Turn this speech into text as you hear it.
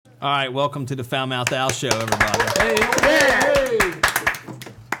All right, welcome to the Foul Mouth Al Show, everybody. Hey.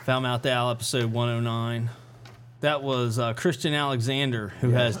 Foul Mouth Al, episode 109. That was Christian Alexander,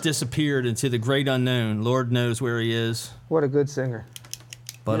 who has disappeared into the great unknown. Lord knows where he is. What a good singer.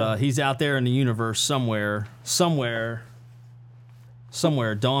 But he's out there in the universe somewhere.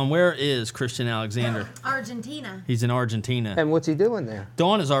 Dawn, where is Christian Alexander? Argentina. He's in Argentina. And what's he doing there?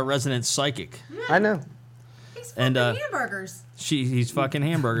 Dawn is our resident psychic. I know. He's And, fucking hamburgers. He's fucking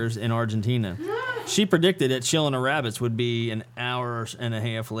hamburgers in Argentina. She predicted that Chillin' the Rabbits would be an hour and a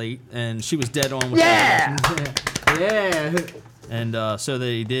half late, and she was dead on with that. Yeah. And so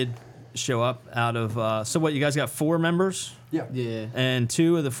they did show up out of... so what, you guys got 4 members? Yeah. And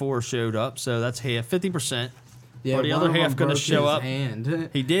 2 of the 4 showed up, so that's half, 50%. Yeah. Or the one other of half them gonna broke show his up. Hand.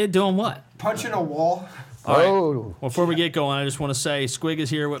 He did? Doing what? Punching a wall. All right. Oh. Before we get going, I just want to say Squig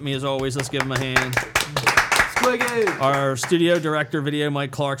is here with me as always. Let's give him a hand. Squiggy. Our studio director, video, Mike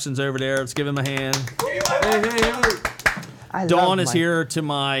Clarkson's over there. Let's give him a hand. Hey. I Dawn love is Mike. here to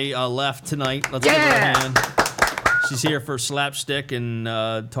my left tonight. Let's give her a hand. She's here for slapstick and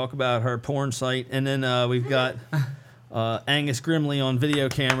talk about her porn site. And then we've got Angus Grimley on video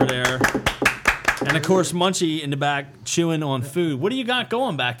camera there. And of course, Munchie in the back chewing on food. What do you got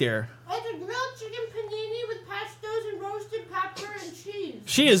going back there? I had a grilled chicken panini with pastos and roasted pepper and cheese.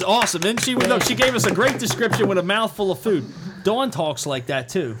 She is awesome. Then she gave us a great description with a mouthful of food. Dawn talks like that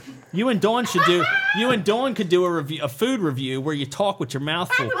too. You and Dawn could do a food review where you talk with your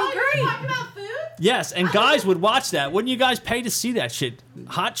mouth full. Oh, you're talking about food? Yes, and guys would watch that. Wouldn't you guys pay to see that shit?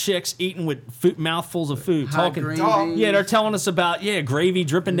 Hot chicks eating with mouthfuls of food, Hot talking. gravy. Yeah, they're telling us about gravy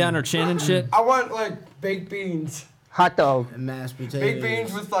dripping down their chin and shit. I want like baked beans. Hot dog. And mashed potatoes. Baked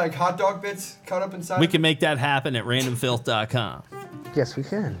beans with like hot dog bits cut up inside. We can make that happen at randomfilth.com. Yes, we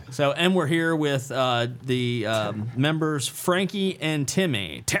can. So, and we're here with the members Frankie and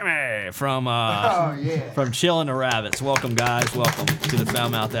Timmy. Timmy from from Chillin' the Rabbits. Welcome, guys. Welcome to the Foul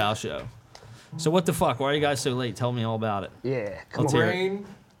Mouth Al Show. So what the fuck? Why are you guys so late? Tell me all about it. Yeah. Come Let's on. hear it. Rain.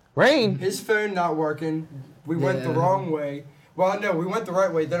 Rain. His phone not working. We went the Yeah. wrong way. Well, no, we went the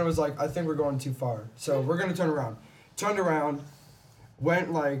right way. Then it was like, I think we're going too far. So we're gonna turn around. Turned around.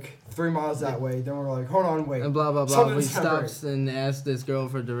 Went like 3 miles that way. Then we're like, hold on, wait. And blah blah blah. Something's We not stopped right. and asked this girl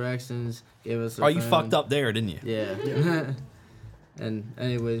for directions. Gave us. Oh, you fucked up there, didn't you? Yeah. And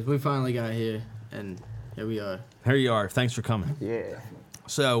anyways, we finally got here, and here we are. Here you are. Thanks for coming. Yeah.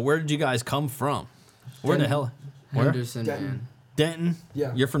 So, where did you guys come from? Where the hell? Where? Henderson, Denton. man. Denton?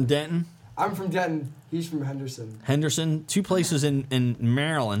 Yeah. You're from Denton? I'm from Denton. He's from Henderson. Henderson? 2 places in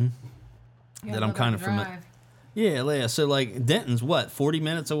Maryland that I'm kind of familiar. Yeah. So, like, Denton's what? 40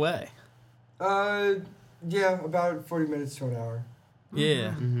 minutes away? Yeah, about 40 minutes to an hour.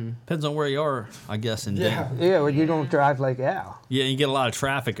 Yeah. Depends on where you are, I guess, in Yeah. Denton. Yeah, well, you don't drive like Al. Yeah, you get a lot of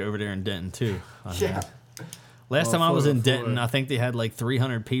traffic over there in Denton, too. I Yeah. heard. Last Well, time I was in for- Denton, I think they had like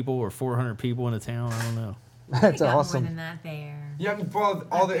 300 people or 400 people in the town. I don't know. That's We got awesome. More than that there. Yeah, well,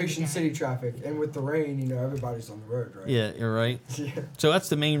 all the Okay, Ocean yeah. City traffic, and with the rain, everybody's on the road, right? Yeah, you're right. Yeah. So that's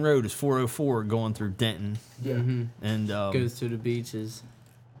the main road is 404 going through Denton. Yeah. And Goes to the beaches.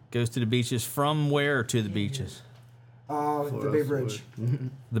 goes to the beaches. From where to the beaches? The Bay Bridge.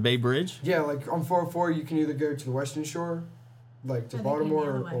 The Bay Bridge? Yeah, like on 404, you can either go to the Western Shore, like to Or they came Baltimore the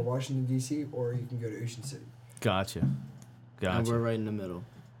other or way. Washington, D.C., or you can go to Ocean City. Gotcha. And Gotcha. we're right in the middle.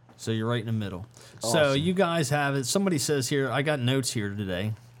 So you're right in the middle. So Awesome. you guys have it. Somebody says here, I got notes here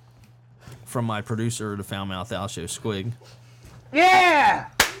today from my producer of the Foul Mouth Al Show, Squig. Yeah!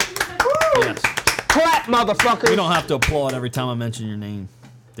 Yes. Clap, motherfucker! We don't have to applaud every time I mention your name,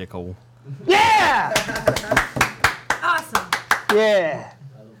 dickhole. Yeah! Awesome. Yeah.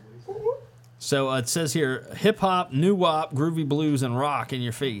 So it says here, hip hop, new wop, groovy blues, and rock in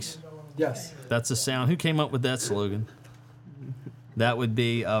your face. Yes. That's the sound. Who came up with that slogan? That would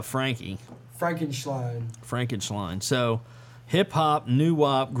be Frankie Frankenstein. So hip hop, new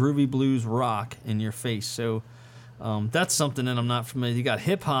wop, groovy blues, rock in your face. So that's something that I'm not familiar. You got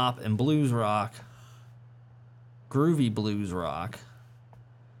hip hop and blues rock, groovy blues rock.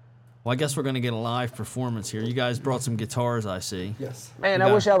 Well, I guess we're gonna get a live performance here. You guys brought some guitars, I see. Yes. Man, We I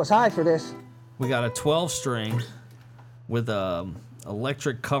got- wish I was high for this. We got a 12-string with a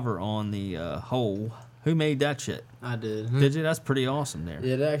electric cover on the hole. Who made that shit? I did. Did you? That's pretty awesome there.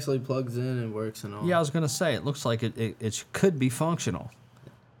 It actually plugs in and works and all. Yeah, I was gonna say it looks like it could be functional.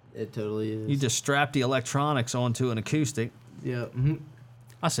 It totally is. You just strap the electronics onto an acoustic. Yep.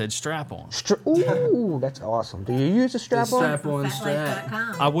 I said strap on. Ooh, that's awesome. Do you use a strap on? Strap-on strap.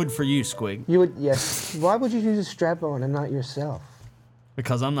 Fatlife.com. I would for you, Squig, You would, yes. Why would you use a strap on and not yourself?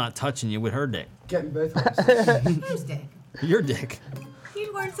 because I'm not touching you with her dick. Getting both of us. Who's dick? Your dick. You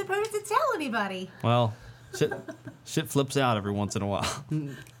You weren't supposed to tell anybody. Well, shit flips out every once in a while.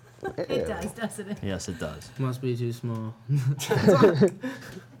 It does, doesn't it? Yes, it does. Must be too small.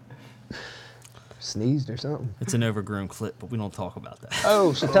 Sneezed or something. It's an overgrown clip, but we don't talk about that.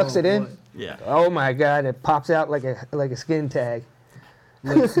 Oh, she tucks it in. boy. Yeah. Oh my God! It pops out like a skin tag.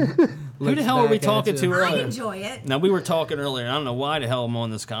 Who the hell are we talking to I earlier? enjoy it. Now, we were talking earlier. I don't know why the hell I'm on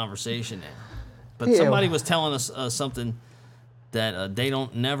this conversation now. But Yeah. somebody was telling us something that they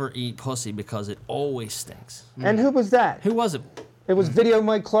don't never eat pussy because it always stinks. And who was that? Who was it? It was Video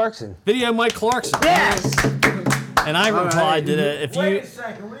Mike Clarkson. Video Mike Clarkson. Yes. And I replied to that. If Wait you a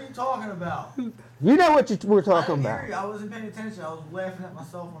second, what are you talking about? You know what you were I talking didn't hear about. you. I wasn't paying attention. I was laughing at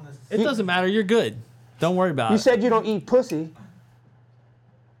myself on this. it doesn't matter, you're good. Don't worry about You it said you don't eat pussy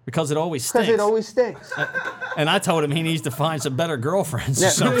because it always because stinks. it always stinks. And I told him he needs to find some better girlfriends or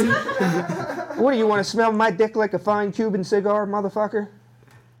something. What do you want to smell my dick like a fine Cuban cigar, motherfucker?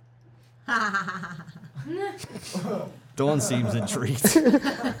 Dawn seems intrigued.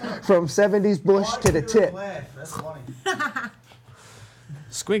 From 70s bush Why to did the you tip. laugh? That's funny.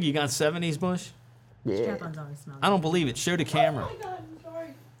 Squig, you got 70s bush? Yeah. Strap-ons always smell I don't believe it. Show the camera. Oh my god, I'm sorry.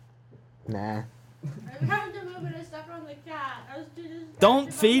 Nah. I'm having to move and I stepped on the cat. I was just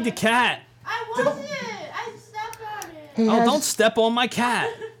Don't feed the cat. I wasn't. I stepped on it. He Oh, has- don't step on my cat.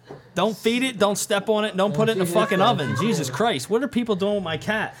 Don't feed it. Don't step on it. Don't put it in the fucking oven. Jesus Christ. What are people doing with my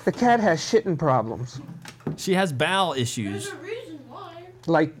cat? The cat has shitting problems. She has bowel There's issues. a reason why.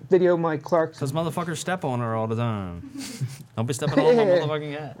 Like Video Mike Clarkson. Because motherfuckers step on her all the time. Don't be stepping on my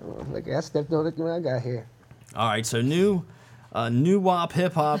motherfucking cat. Like I stepped on it when I got here. All right, so new WAP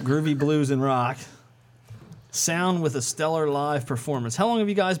hip hop, groovy blues, and rock. Sound with a stellar live performance. How long have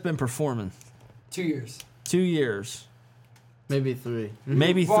you guys been performing? 2 years. 2 years. Maybe 3.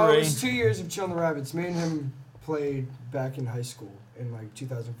 Maybe Well, it 3. was 2 years of Chillin' the Rabbits. Me and him played back in high school in like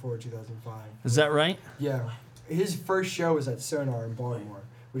 2004, 2005. Is that right? Yeah. His first show was at Sonar in Baltimore,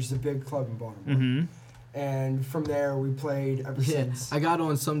 which is a big club in Baltimore. Mm-hmm. And from there, we played ever Yeah, since. I got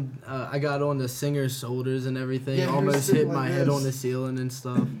on some. I got on the singer's shoulders and everything. Yeah, he was Almost sitting hit like my head this. on the ceiling and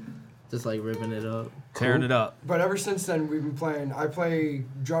stuff. Just like ripping it up. Tearing it up. But ever since then, we've been playing. I play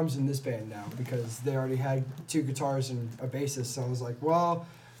drums in this band now because they already had 2 guitars and a bassist. So I was like, well,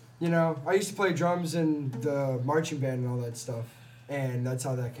 you know, I used to play drums in the marching band and all that stuff, and that's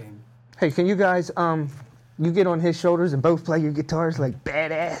how that came. Hey, can you guys you get on his shoulders and both play your guitars like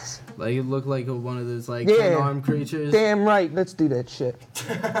badass? Like it looked like one of those like Yeah. unarmed creatures. Damn right. Let's do that shit.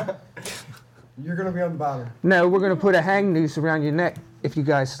 You're gonna be on the bottom. No, we're gonna put a hang noose around your neck if you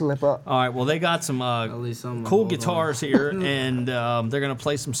guys slip up. All right, well, they got some At least some. cool guitars here, and they're going to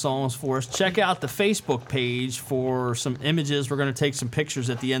play some songs for us. Check out the Facebook page for some images. We're going to take some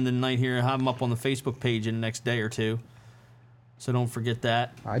pictures at the end of the night here and have them up on the Facebook page in the next day or two. So don't forget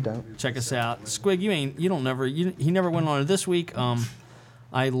that. I don't. Check us out. Squig, he never went on it this week.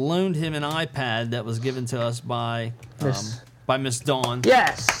 I loaned him an iPad that was given to us by Miss Dawn,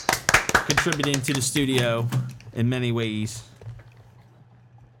 Yes. contributing to the studio in many ways.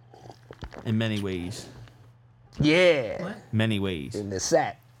 In many ways. Yeah. What? Many ways. In the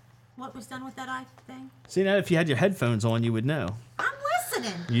set. What was done with that eye thing? See, now if you had your headphones on, you would know. I'm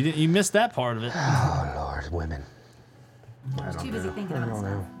listening. You missed that part of it. Oh Lord, women. I was too busy thinking about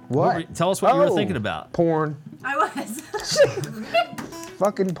stuff. What? Tell us what you were Oh. thinking about. Porn. I was.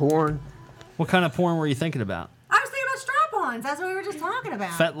 Fucking porn. What kind of porn were you thinking about? I was thinking about strap-ons. That's what we were just talking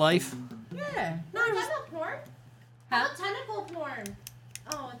about. Fet Life? Yeah. No, Not I was. tentacle porn? How about tentacle porn?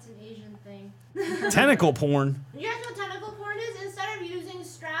 Oh, it's an Asian thing. Tentacle porn? You guys know what tentacle porn is? Instead of using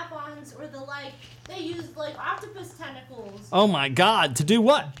strap-ons or the like, they use like octopus tentacles. Oh my God! To do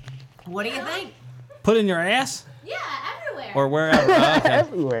what? What do you think? Put in your ass Yeah, everywhere. or wherever? Oh, okay.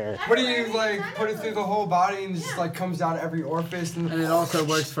 Everywhere. What do you Everywhere. like? Put it through the whole body and just like comes out every orifice and. And it also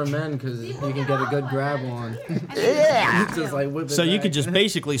works for men because you can get a good grab on. Yeah. Just like whip it So you back. could just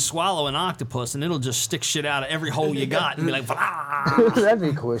basically swallow an octopus and it'll just stick shit out of every hole you got and be like, "Blah." That'd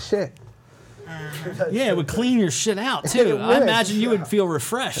be cool as shit. Yeah, it would clean your shit out too. It I would. imagine you would feel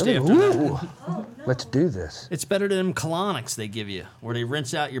refreshed after that. Ooh. Let's do this. It's better than them colonics they give you, where they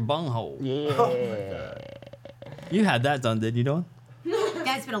rinse out your bunghole. Yeah. You had that done, didn't you, Dawn?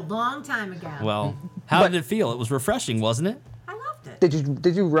 That's been a long time ago. Well, how did it feel? It was refreshing, wasn't it? I loved it.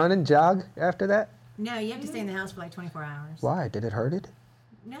 Did you run and jog after that? No, you have to stay in the house for like 24 hours. Why? Did it hurt it?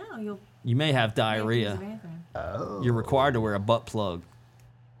 No, you'll. You may have use the diarrhea. bathroom. You're required to wear a butt plug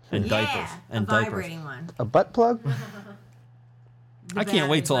and diapers Yeah, and a diapers. vibrating one. A butt plug? I can't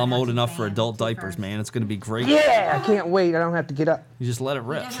wait till I'm old enough for fan adult too diapers, first. man. It's going to be great. Yeah. I can't wait. I don't have to get up. You just let it You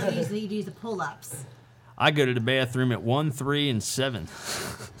rip. definitely use the pull-ups. I go to the bathroom at 1, 3, and 7.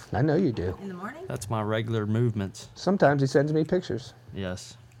 I know you do. In the morning? That's my regular movements. Sometimes he sends me pictures.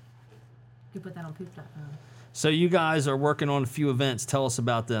 Yes. You could put that on poop.com. So you guys are working on a few events. Tell us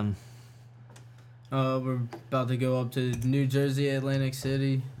about them. We're about to go up to New Jersey, Atlantic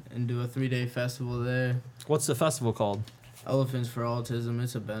City, and do a 3-day festival there. What's the festival called? Elephants for Autism.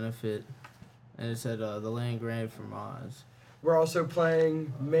 It's a benefit, and it's at the Land Grant for Moz. We're also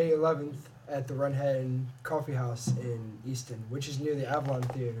playing May 11th at the Runhead Coffee House in Easton, which is near the Avalon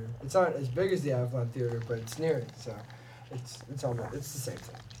Theater. It's not as big as the Avalon Theater, but it's near it, so it's almost the same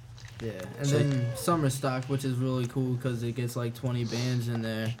thing. Yeah, and then Summer Stock, which is really cool because it gets like 20 bands in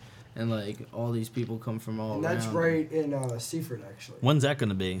there, and like all these people come from all And around. that's right in Seaford, actually. When's that going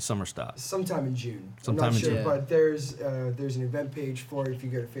to be? Summer Stop. Sometime in June. Sometime I'm in not sure, June. but there's an event page for it. If you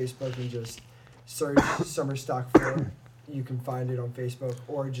go to Facebook and just search Summer Stock Fair, you can find it on Facebook,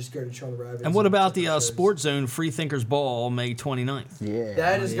 or just go to Children of Rabbits. And what about the check out shows. Sports Zone Free Thinkers Ball May 29th? Yeah.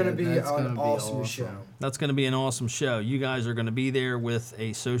 That is Yeah, going to be that's gonna an be awesome awesome. show. That's going to be an awesome show. You guys are going to be there with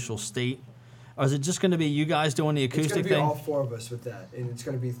a social state. Or is it just going to be you guys doing the It's going acoustic to be thing? all 4 of us with that, and it's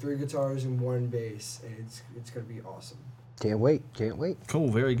going to be 3 guitars and 1 bass, and it's going to be awesome. Can't wait. Can't wait. Cool,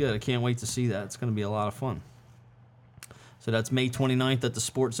 very good. I can't wait to see that. It's going to be a lot of fun. So that's May 29th at the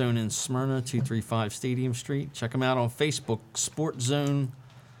Sports Zone in Smyrna, 235 Stadium Street. Check them out on Facebook, Sports Zone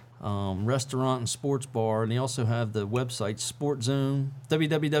Restaurant and Sports Bar. And they also have the website, Sports Zone,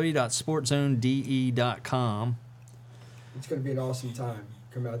 www.sportzonede.com. It's going to be an awesome time.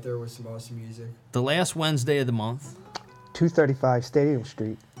 Come out there with some awesome music. The last Wednesday of the month, 235 Stadium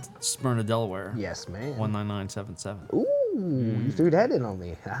Street. Smyrna, Delaware, Yes, man. 19977. Ooh, you threw that in on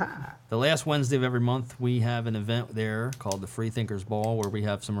me. Haha. The last Wednesday of every month, we have an event there called the Free Thinkers Ball, where we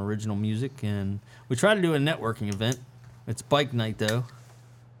have some original music, and we try to do a networking event. It's bike night, though.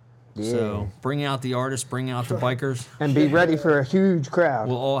 Yeah. So bring out the artists, bring out the bikers. And be ready for a huge crowd.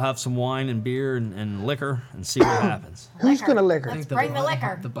 We'll all have some wine and beer and liquor and see what happens. Who's Liquor. gonna liquor? Let's bring the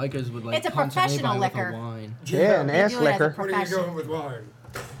liquor. The bikers would like It's a punch professional anybody liquor. with a wine. Yeah, and They ass do it as a liquor. What are you profession. going with wine?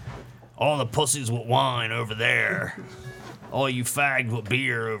 All the pussies with wine over there. All you fags with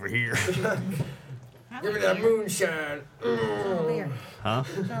beer over here. Give me that moonshine. Show a beer. Huh?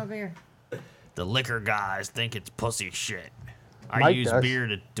 Show a beer. The liquor guys think it's pussy shit. I Mike use does.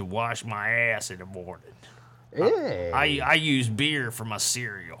 beer to wash my ass in the morning. Yeah. I use beer for my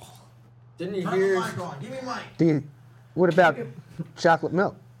cereal. Didn't you Turn the hear? mic on. Give me Mike. What about chocolate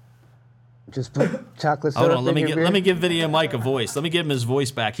milk? Just put chocolate syrup Hold on, let in your me beer? give Video Mike a voice. Let me give him his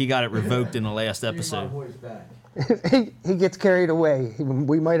voice back. He got it revoked in the last Give me my episode. voice back. he gets carried away.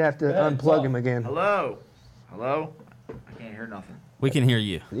 We might have to unplug him again. Hello? Hello? I can't hear nothing. We can hear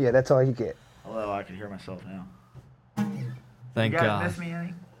you. Yeah, that's all you get. Hello, I can hear myself now. Thank you guys God. miss me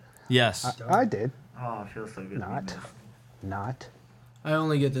any? Yes. I did. Oh, it feels so good. to be Not. missed. Not. I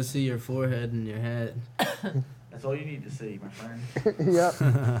only get to see your forehead and your head. That's all you need to see, my friend. Yep.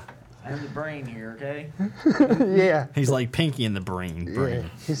 I have the brain here, okay? Yeah. He's like Pinky in the brain. Yeah.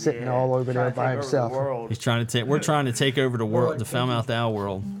 He's sitting Yeah, all over there trying to by take over the himself. world. He's trying to take. We're trying to take over the world, the Found Out Thou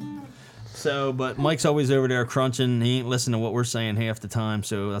world. So, but Mike's always over there crunching. He ain't listening to what we're saying half the time,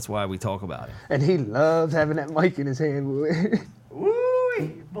 so that's why we talk about it. And he loves having that mic in his hand. Woo-wee,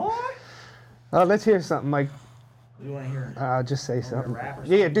 boy! Oh, let's hear something, Mike. What do you want to hear? I'll just say something. rap or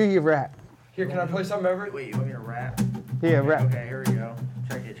Yeah, do your rap. Here, can I play something, Everett? Wait, you want me to rap? Yeah, rap. Okay, here we go.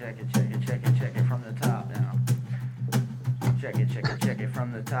 Check it, check it, check it, check it, check it from the top now. Check it, check it, check it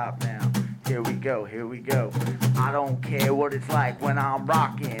from the top now. Here we go, here we go. I don't care what it's like when I'm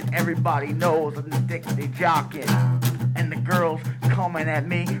rocking. Everybody knows I'm addicted to jocking. And the girls coming at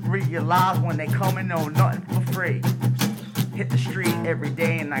me realize when they coming, know nothing for free. Hit the street every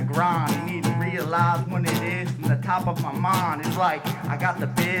day and I grind. You need to realize when it is from the top of my mind. It's like I got the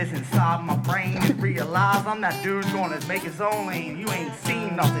biz inside my brain and realize I'm that dude gonna make his own lane. You ain't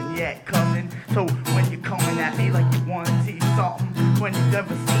seen nothing yet, cousin. So when you're coming at me like you wanna see something, when you've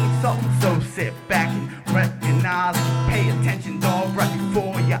never seen something, so sit back and recognize. Pay attention, dog, right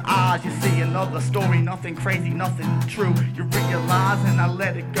before your eyes. You see another story, nothing crazy, nothing true. You realize and I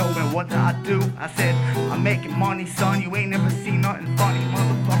let it go. And what did I do? I said, I'm making money, son. You ain't never seen nothing funny.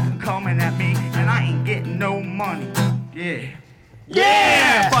 Motherfucker coming at me and I ain't getting no money. Yeah.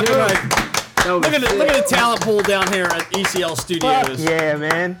 Yeah! Fucking right. That was Look at the talent pool down here at ECL Fuck Studios. yeah,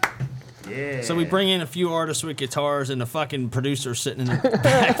 man. Yeah. So we bring in a few artists with guitars, and the fucking producer sitting in the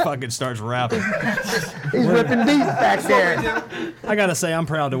back fucking starts rapping. He's ripping beats back there. I gotta say, I'm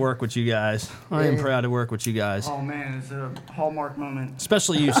proud to work with you guys. I am proud to work with you guys, Oh man, it's a hallmark moment.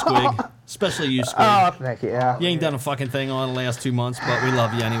 especially you, Squig. Especially you, Squig. Oh, heck yeah. You ain't done a fucking thing on the last 2 months, but we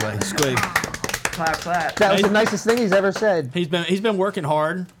love you anyway, Squig. clap, clap. That was Hey. the nicest thing he's ever said. He's been working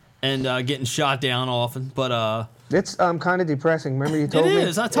hard and getting shot down often, but It's kind of depressing. Remember you told me?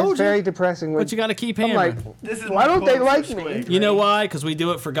 is, I told it's you. very depressing. you got to keep I'm hammering. like, This is why my don't they quote like for me? Squig. You know why? Because we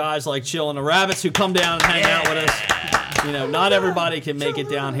do it for guys like Chill and the Rabbits who come down and hang out with us. You know, not everybody can make it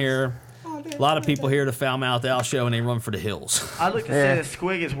down here. A lot of people here to Foul Mouth Al show and they run for the hills. I'd like to say that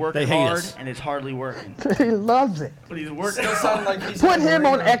Squig is working They hate hard us. and it's hardly working. He loves it. But he's working Still hard. sound like he's Put in the him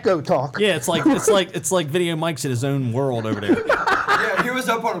on arena. Echo Talk. Yeah, it's like Video Mike's in his own world over there. Yeah, he was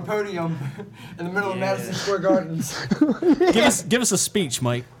up on a podium in the middle of Madison Square Gardens. Give us a speech,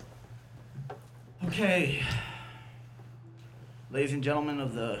 Mike. Okay. Ladies and gentlemen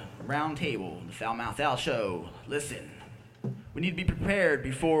of the round table, the Foul Mouth Al show, listen. We need to be prepared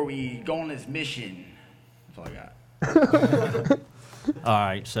before we go on this mission. That's all I got. All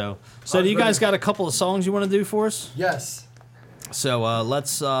right, so do you guys got a couple of songs you want to do for us? Yes. So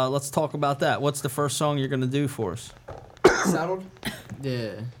let's talk about that. What's the first song you're gonna do for us? Saddled.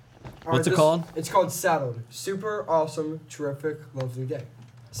 Yeah. All What's it this- called? It's called Saddled. Super awesome, terrific, lovely day.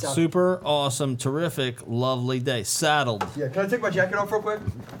 Saddled. Super awesome, terrific, lovely day. Saddled. Yeah, can I take my jacket off real quick?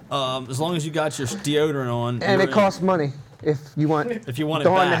 As long as you got your deodorant on. And you're it costs money. If you want If you want it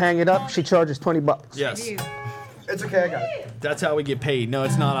Dawn to back. hang it up, she charges $20. Yes, It's okay, I got it. that's how we get paid. No,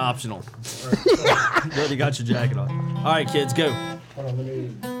 it's not optional. You already got your jacket on. All right, kids, go. Hold on, let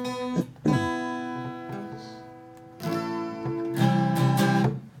me.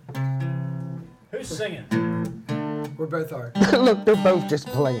 Who's singing? We both are. Look, they're both just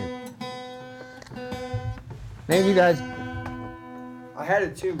playing. Name you guys. I had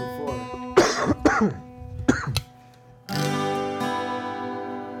it too before.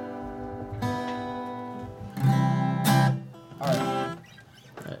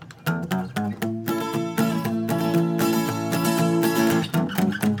 Alright.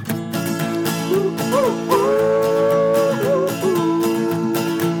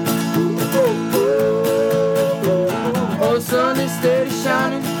 Oh, the sun is steady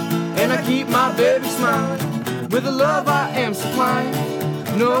shining, and I keep my baby smiling. With the love I am supplying,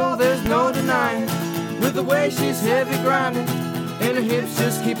 no, there's no denying. With the way she's heavy grinding, and her hips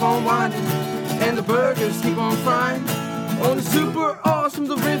just keep on winding, and the burgers keep on frying. On a super awesome,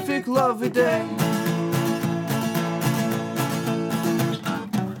 terrific, lovely day.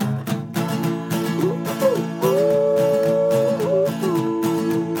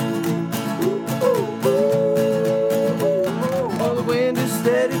 Oh, the wind is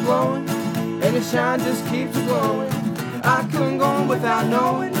steady blowing, and the shine just keeps glowing. I couldn't go on without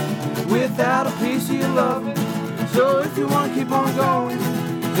knowing, without a piece of your loving. So if you want to keep on going,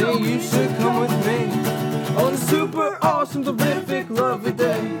 then you should come with me on a super awesome, terrific, lovely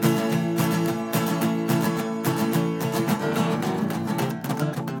day.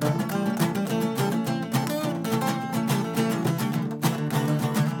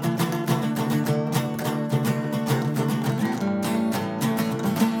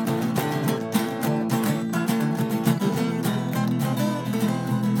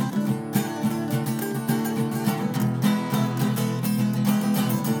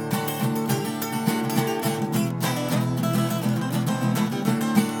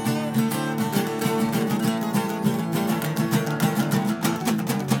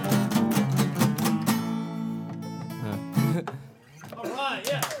 All right,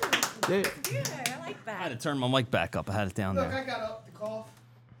 yeah. Yeah. I like I had that. to turn my mic back up. I had it down Look, there. I got up to cough,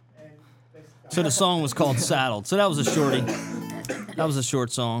 and So the song was called Saddled. So that was a shorty. That was a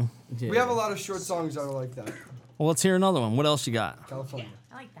short song. We have a lot of short songs that are like that. Well, let's hear another one. What else you got? California.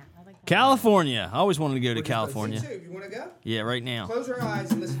 I like that. I like that. California. I always wanted to go to Me California. too. You want to go? Yeah, right now. Close your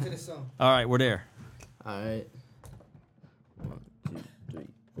eyes and listen to this song. All right, we're there. Alright. 1, 2, 3,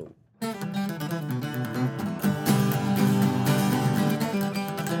 4.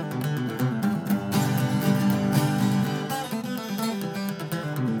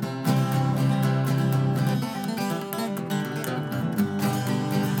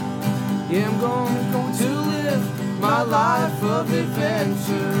 Yeah, I'm going to live my life of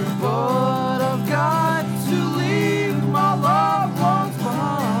adventure, but I've got to leave my loved ones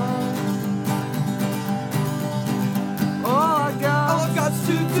behind. All I've got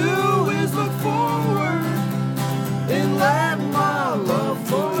to do is look forward and let my love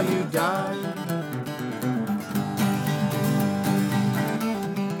for you die.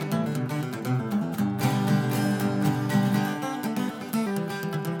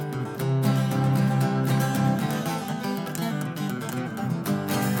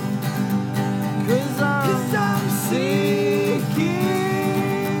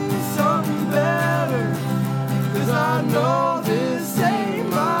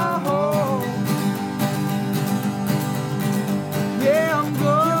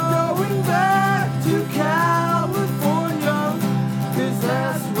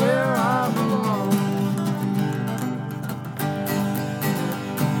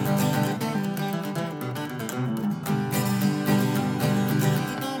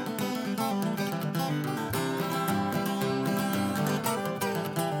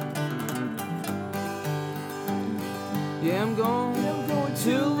 I'm going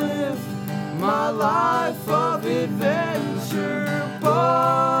to live my life of adventure,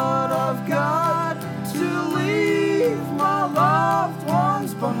 but I've got to leave my loved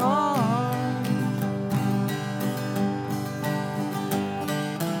ones behind.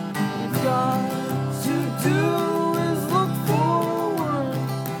 You've got to do is look forward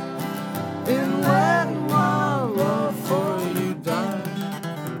and let my love for you die.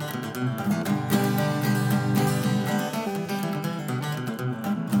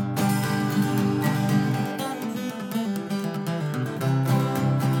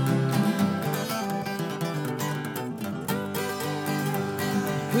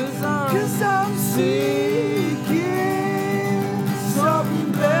 Cause I'm seeking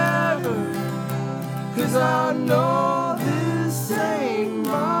something better. Cause I know this ain't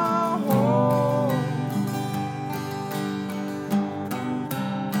my home.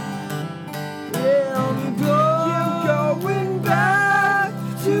 Yeah, I'm going back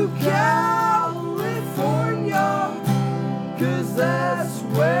to California. Cause that's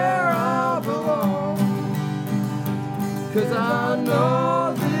where I belong. Cause I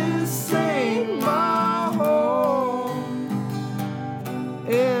know this ain't my home,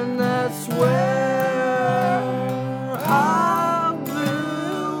 and that's where I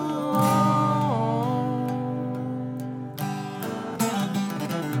belong.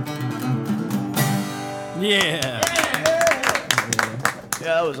 Yeah.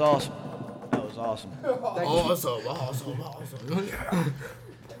 Yeah, that was awesome. That was awesome.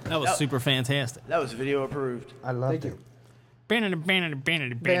 That was super fantastic. That was video approved. I loved it. It's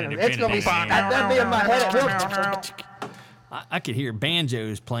It's gonna be fun. That'll be in my head. I could hear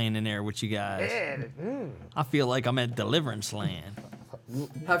banjos playing in there with you guys. I feel like I'm at Deliverance Land.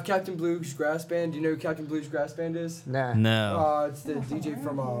 Have Captain Blues Grass Band. Do you know who Captain Blues Grass Band is? Nah. No. It's the DJ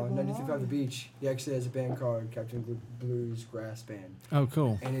from 93.5 The Beach. He actually has a band called Captain Blues Grass Band, Oh,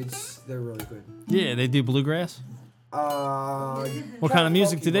 cool. and they're really good. Yeah, they do bluegrass. What kind of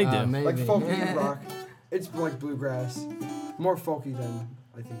music do they do? Like folky rock. It's like bluegrass, more folky than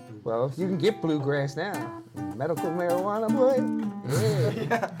I think. Bluegrass. Well, you can get bluegrass now. Medical marijuana, boy.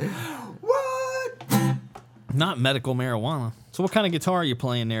 Yeah. What? Not medical marijuana. So what kind of guitar are you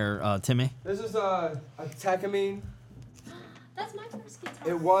playing there, Timmy? This is a Takamine. That's my first guitar.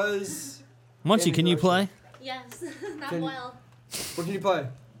 It was. Munchie, can you play? Yes, not Can- well. What can you play?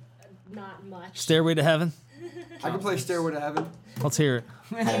 Not much. Stairway to Heaven? I can play Stairway to Heaven. Let's hear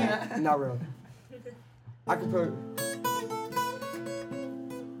it. Not really. I can put.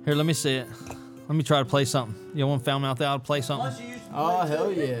 Here, let me see it. Let me try to play something. You want Foul Mouth Out to play something? Oh,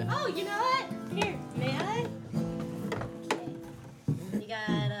 hell yeah. Oh, you know what? Here, may I? You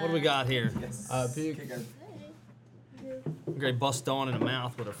got. What do we got here? Pig. Great bust Dawn in the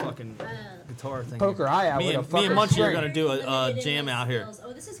mouth with a fucking guitar thing. Poke her eye out Me with a and fucking Munchie are string. gonna do a Limited jam out here. skills.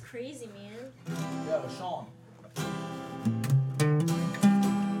 Oh, this is crazy, man. Yo, Sean.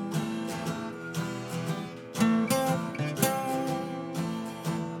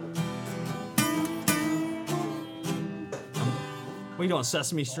 What are you doing,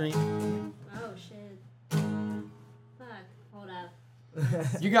 Sesame Street? Oh shit. Fuck. Hold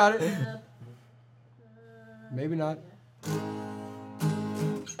up. You got it. Uh, Maybe not.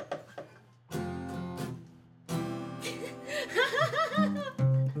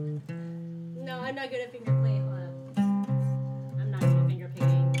 No, I'm not good at finger playing. Hold up. I'm not good at finger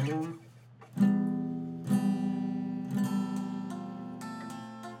picking.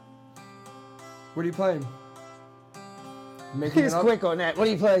 What are you playing? Making He's it up? quick on that. What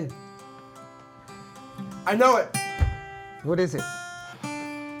do you play? I know it. What is it?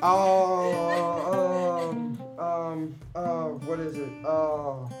 What is it?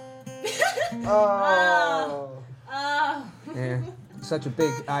 Yeah. Such a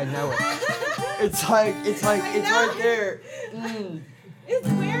big. I know it. It's right there. It's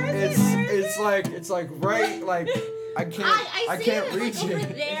where is it? It's like right, like I can't, I see can't it, reach like, over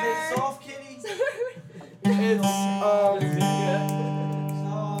it. there. Soft Kitty? It's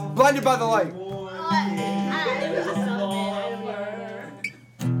Blinded by the Light. It was just so bad. I don't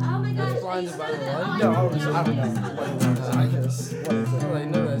remember. Oh my gosh. Blinded by the Light? No, I don't know. I just what is it? I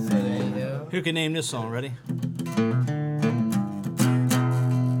know that's it, yo. Who can name this song? Ready?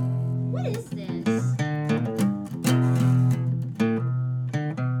 What is this?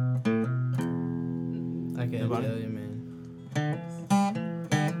 I can't Nobody? tell you, man.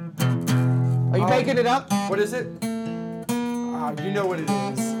 Are you making it up? What is it? You know what it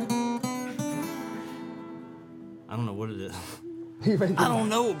is. I don't know what it is. You making I it don't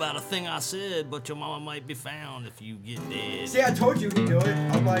know about a thing I said, but your mama might be found if you get dead. See, I told you he knew it.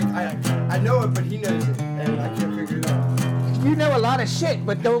 I'm like, I know it, but he knows it, and I can't figure it out. You know a lot of shit,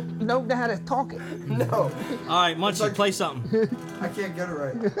 but don't know how to talk it. No, All right, Munchie, play something. I can't get it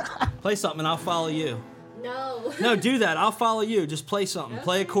right. Play something, and I'll follow you. No. No, do that. I'll follow you. Just play something.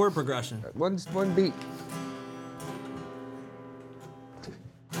 Play a chord progression. One beat.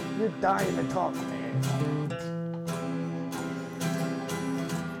 You're dying to talk, man.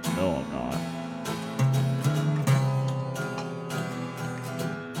 No, I'm not.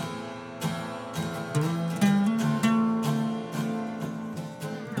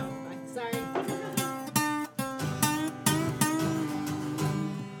 Sorry.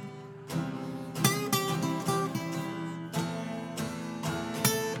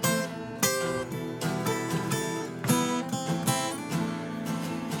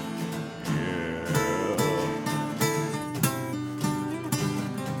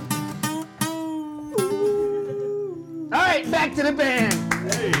 All right, back to the band.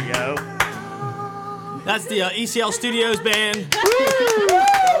 There you go. That's the ECL Studios band.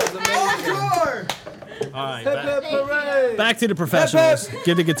 Sure. All right, Hip hip hooray. back to the professionals.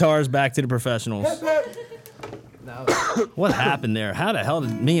 Give the guitars back to the professionals. Hip. What happened there? How the hell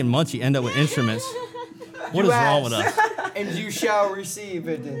did me and Munchie end up with instruments? What is wrong with us? And you shall receive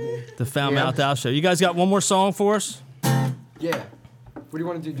it. The Found Mouth Out Show. You guys got one more song for us? Yeah. What do you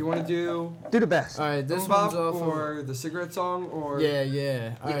want to do? Do you want to do Do the best. All right, this Boom one's Bop off or the cigarette song or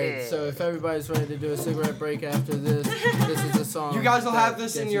Yeah. All right, so if everybody's ready to do a cigarette break after this, this is a song. You guys will that have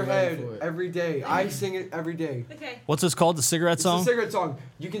this in gets your you ready head for it. every day. I sing it every day. Okay. What's this called? The cigarette It's a song? cigarette song.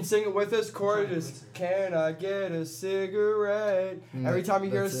 You can sing it with us. Chord is Can I get a cigarette? Every time you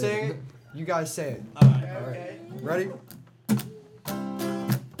hear us that's sing it. it, you guys say it. All right. Ready?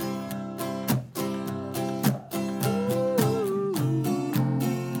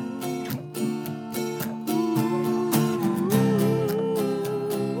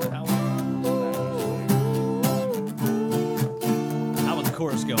 How would the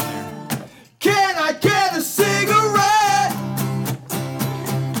chorus go there? Can I get a cigarette?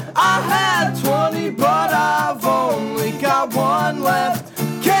 I had 20, but I've only got one left.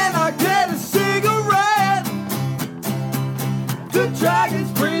 Can I get a cigarette? The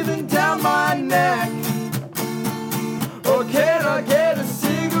dragon's breathing down my neck. Or can I get a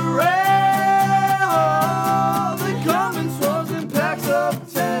cigarette? Oh, they come in swarms and packs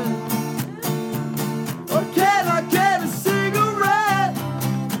of 10. Or can I get a cigarette?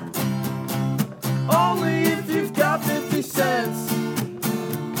 Only if you've got 50 cents.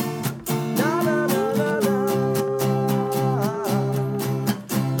 Na na na na na.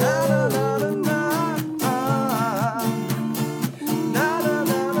 Na na na na na. Na na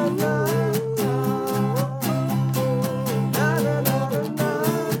na na na. Na na na na na.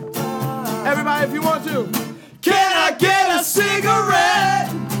 Everybody, if you want to. Can I get a cigarette?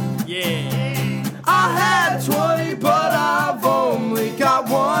 Yeah. I had 20, but I've only got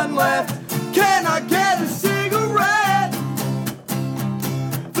one left. Can I get a cigarette?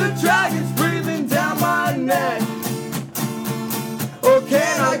 The dragon's breathing down my neck. Or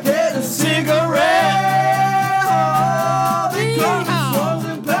can I get a cigarette? Oh, they come in swarms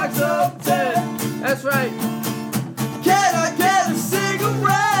and packs of 10. That's right. Can I get a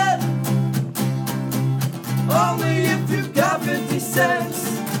cigarette? Only if you've got 50 cents.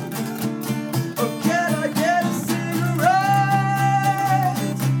 Or can I get a cigarette?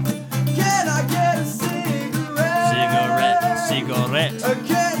 Can I get a cigarette? Cigarette. Or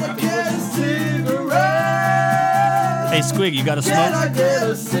can I get a cigarette? Hey, Squig, you got a Can smoke? I get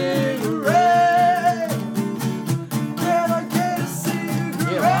a cigarette? Can I get a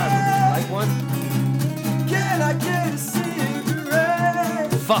cigarette? Like one? Can I get a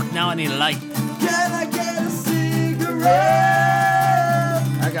cigarette? Fuck, now I need a light. Can I get a cigarette?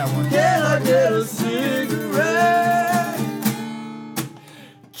 I got one. Can I get a cigarette?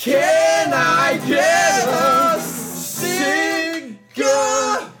 Can I get a cigarette?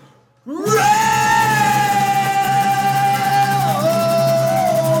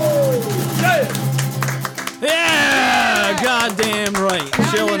 Yeah! Goddamn right.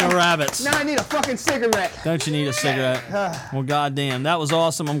 Chilling the rabbits. Now I need a fucking cigarette. Don't you need a cigarette? Well, goddamn, that was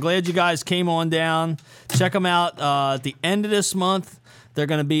awesome. I'm glad you guys came on down. Check them out at the end of this month. They're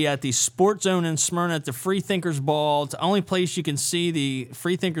going to be at the Sports Zone in Smyrna at the Freethinkers Ball. It's the only place you can see the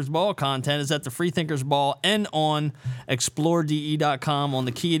Freethinkers Ball content is at the Freethinkers Ball and on ExploreDE.com on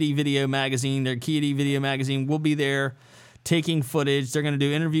the Key Video Magazine. Their Key Video Magazine will be there taking footage. They're going to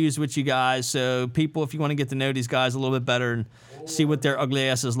do interviews with you guys. So people, if you want to get to know these guys a little bit better and see what their ugly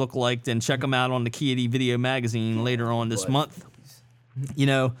asses look like, then check them out on the Key Video Magazine later on this month. You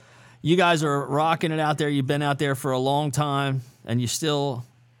know, you guys are rocking it out there. You've been out there for a long time, and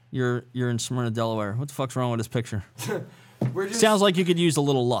you're in Smyrna, Delaware. What the fuck's wrong with this picture? we're just Sounds like you could use a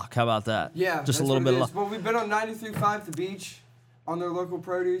little luck. How about that? yeah, just a that's little what bit it of is. luck. Well, we've been on 93.5 The Beach on their local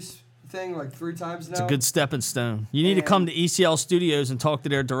produce thing like 3 times now. It's a good stepping stone. You need to come to ECL Studios and talk to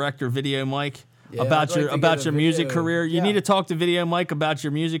their director, Video Mike, Yeah, about I'd your like to about get a your music video. career. You Yeah. need to talk to Video Mike about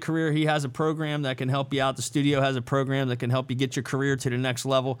your music career. He has a program that can help you out. The studio has a program that can help you get your career to the next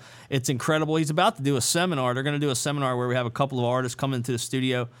level. It's incredible. He's about to do a seminar. They're going to do a seminar where we have a couple of artists come into the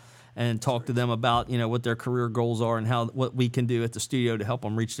studio and talk to them about, you know, what their career goals are and what we can do at the studio to help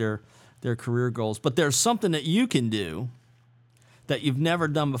them reach their career goals. But there's something that you can do that you've never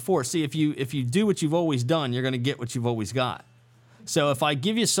done before. See, if you do what you've always done, you're going to get what you've always got. So if I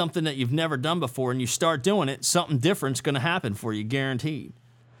give you something that you've never done before and you start doing it, something different's going to happen for you, guaranteed.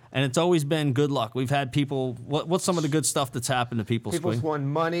 And it's always been good luck. We've had people. What's some of the good stuff that's happened to people? People's Squig? won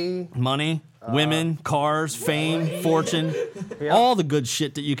money. Money, women, cars, fame, fortune, all the good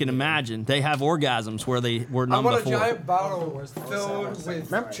shit that you can imagine. They have orgasms where they were I none want before. a giant bottle filled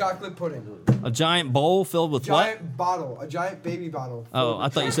with chocolate pudding. A giant bowl filled with what? Giant bottle, a giant baby bottle. Oh, I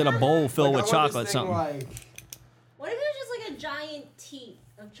thought you said a bowl filled Like, with I want chocolate this thing, something. Like, What if it was just like a giant teat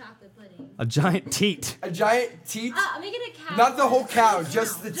of chocolate pudding? A giant teat. a giant teat. Make it a cow. Not the whole cow,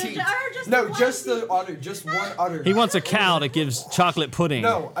 just the Ju- teat. or just No, one just the teat. udder, just one udder. He wants a cow that gives chocolate pudding.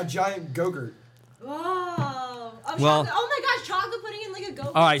 No, a giant go-gurt. Oh. Well- Oh my gosh, chocolate pudding in like a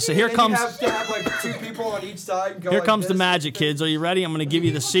goat. All right, so here And comes you have to have like 2 people on each side. And go here like comes the this. magic, kids. Are you ready? I'm going to give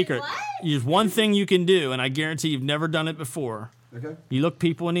you the secret. What? There's one thing you can do, and I guarantee you've never done it before. Okay. You look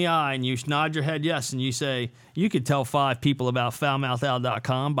people in the eye and you nod your head yes, and you say, you could tell 5 people about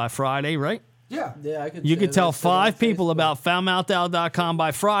foulmouthout.com by Friday, right? Yeah. Yeah, I could. You say could tell that's still on 5 people Facebook. about foulmouthout.com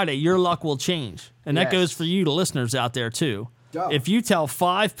by Friday. Your luck will change. And that Yes. goes for you, the listeners out there, too. Duh. If you tell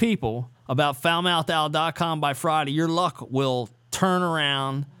 5 people about foulmouthout.com by Friday, your luck will turn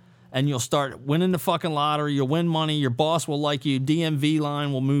around and you'll start winning the fucking lottery. You'll win money. Your boss will like you. DMV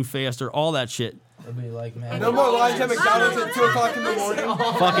line will move faster. All that shit. It'll be like, man. No more lines at McDonald's at 2 o'clock in the morning.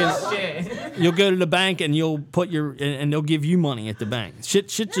 Fucking, you'll go to the bank and you'll put and they'll give you money at the bank. Shit,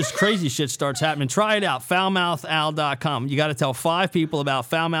 just crazy shit starts happening. Try it out, foulmouthowl.com. You got to tell 5 people about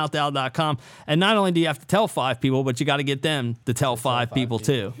foulmouthowl.com, and not only do you have to tell 5 people, but you got to get them to tell 5 people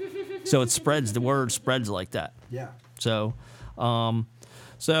too. So it spreads. The word spreads like that. Yeah. So,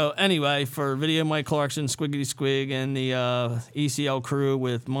 so anyway, for Video Mike Clarkson, Squiggity Squig, and the ECL crew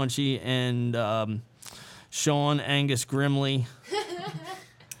with Munchie and Sean Angus Grimley,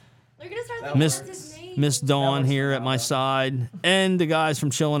 They're gonna start thinking that's his name. Miss Dawn here at my side, and the guys from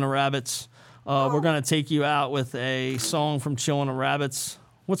Chillin' the Rabbits. We're gonna take you out with a song from Chillin' the Rabbits.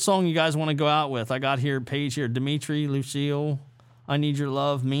 What song you guys want to go out with? I got here a page here. Dimitri, Lucille, I Need Your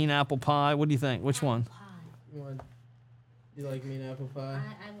Love, Mean Apple Pie. What do you think? Which one? You like mean apple pie?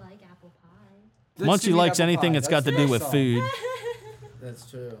 I like apple pie. Let's Munchie do likes apple anything pie. that's got to the do best with song. food. That's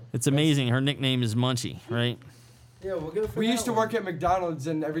true. It's amazing. Her nickname is Munchie, right? Yeah, we'll go for We that used to one. work at McDonald's,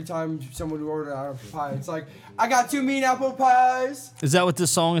 and every time someone would order an apple pie, it's like, I got 2 mean apple pies. Is that what this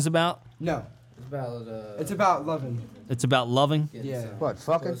song is about? No, It's about it's about loving. It's about loving. getting Yeah. some What,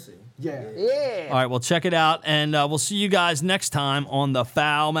 fucking? pussy. Yeah. Yeah. All right, well, check it out, and we'll see you guys next time on the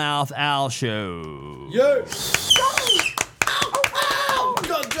Foul Mouth Owl Show. Yeah.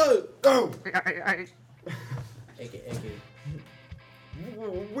 Go. Aka.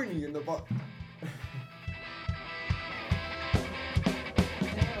 Winnie in the butt.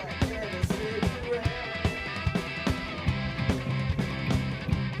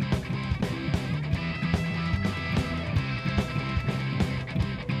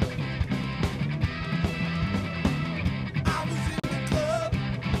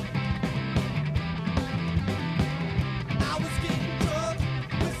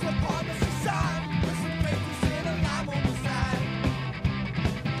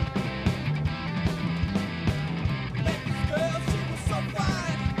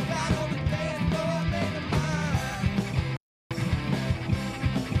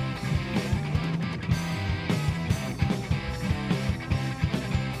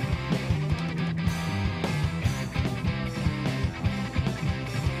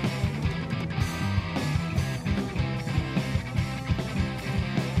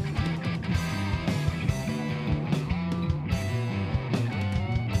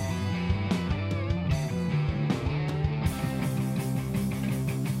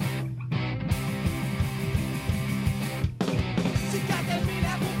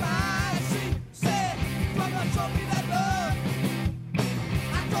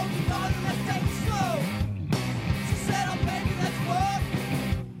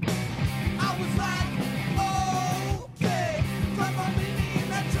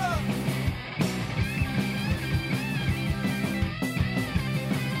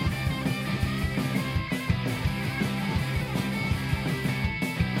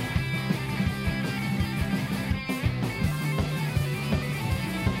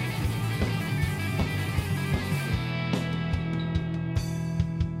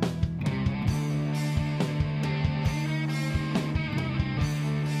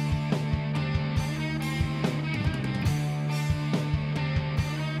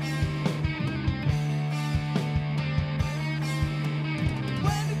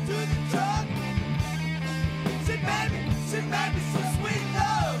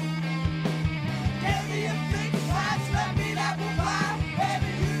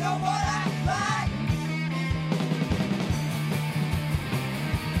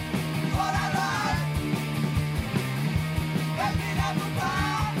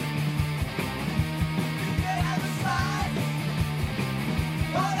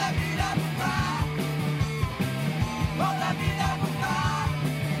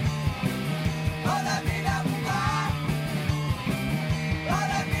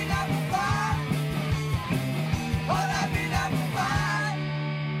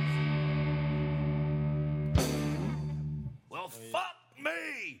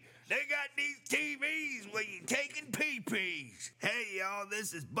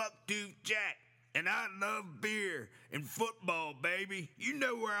 This is Bucktooth Jack, and I love beer and football, baby. You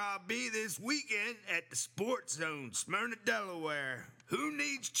know where I'll be this weekend at the Sports Zone, Smyrna, Delaware. Who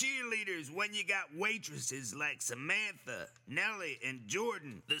needs cheerleaders when you got waitresses like Samantha, Nellie, and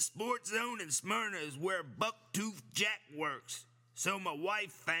Jordan? The Sports Zone in Smyrna is where Bucktooth Jack works. So my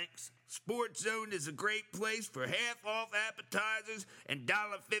wife thinks. Sports Zone is a great place for half-off appetizers and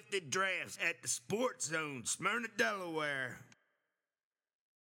 $1.50 drafts at the Sports Zone, Smyrna, Delaware.